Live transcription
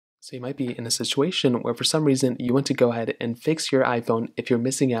So you might be in a situation where for some reason you want to go ahead and fix your iPhone if you're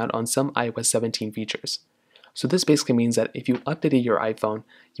missing out on some iOS 17 features. So this basically means that if you updated your iPhone,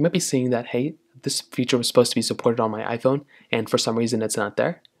 you might be seeing that, hey, this feature was supposed to be supported on my iPhone and for some reason it's not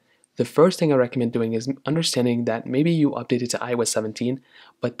there. The first thing I recommend doing is understanding that maybe you updated to iOS 17,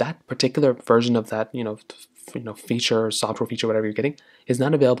 but that particular version of that, feature, software feature, whatever you're getting, is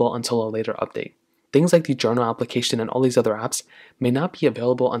not available until a later update. Things like the journal application and all these other apps may not be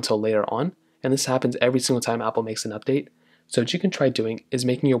available until later on, and this happens every single time Apple makes an update. So what you can try doing is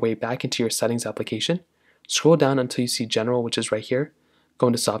making your way back into your settings application, scroll down until you see general, which is right here, go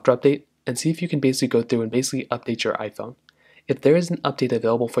into software update, and see if you can basically go through and basically update your iPhone. If there is an update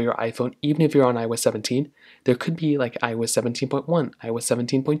available for your iPhone, even if you're on iOS 17, there could be like iOS 17.1, iOS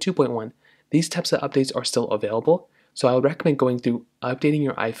 17.2.1. These types of updates are still available, so I would recommend going through updating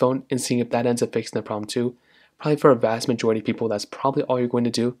your iPhone and seeing if that ends up fixing the problem too. Probably for a vast majority of people, that's probably all you're going to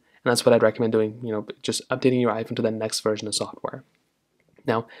do, and that's what I'd recommend doing, just updating your iPhone to the next version of software.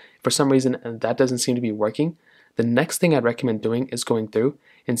 Now, for some reason that doesn't seem to be working, the next thing I'd recommend doing is going through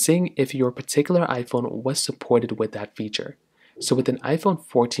and seeing if your particular iPhone was supported with that feature. So with an iPhone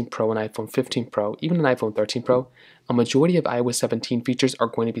 14 Pro, an iPhone 15 Pro, even an iPhone 13 Pro, a majority of iOS 17 features are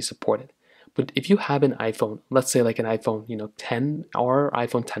going to be supported. But if you have an iPhone, let's say like an iPhone 10 or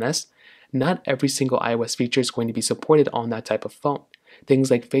iPhone 10s, not every single iOS feature is going to be supported on that type of phone.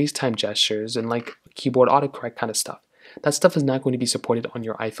 Things like FaceTime gestures and like keyboard autocorrect kind of stuff. That stuff is not going to be supported on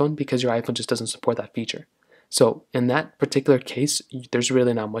your iPhone because your iPhone just doesn't support that feature. So in that particular case, there's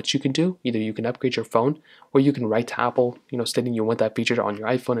really not much you can do. Either you can upgrade your phone or you can write to Apple, stating you want that feature on your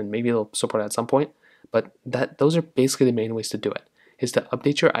iPhone and maybe they'll support it at some point. But those are basically the main ways to do it, is to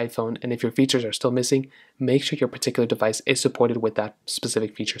update your iPhone, and if your features are still missing, make sure your particular device is supported with that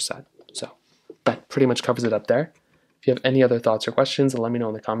specific feature set. So that pretty much covers it up there. If you have any other thoughts or questions, let me know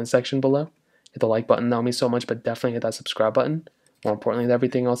in the comment section below. Hit the like button, that would mean so much, but definitely hit that subscribe button. More importantly than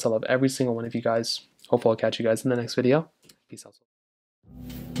everything else, I love every single one of you guys. Hopefully I'll catch you guys in the next video. Peace out.